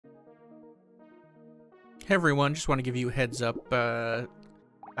Hey everyone, just want to give you a heads up. I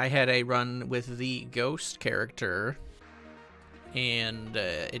had a run with the ghost character, and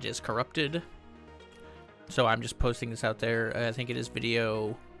it is corrupted. So I'm just posting this out there. I think it is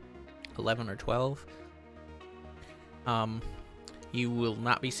video 11 or 12. You will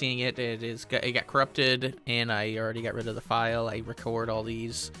not be seeing it. It got corrupted, and I already got rid of the file. I record all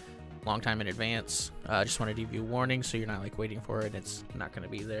these long time in advance. I just wanted to give you a warning so you're not like waiting for it. It's not going to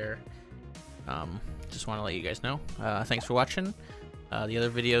be there. Just want to let you guys know. Thanks for watching. The other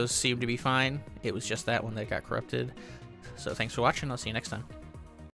videos seem to be fine. It was just that one that got corrupted. So thanks for watching. I'll see you next time.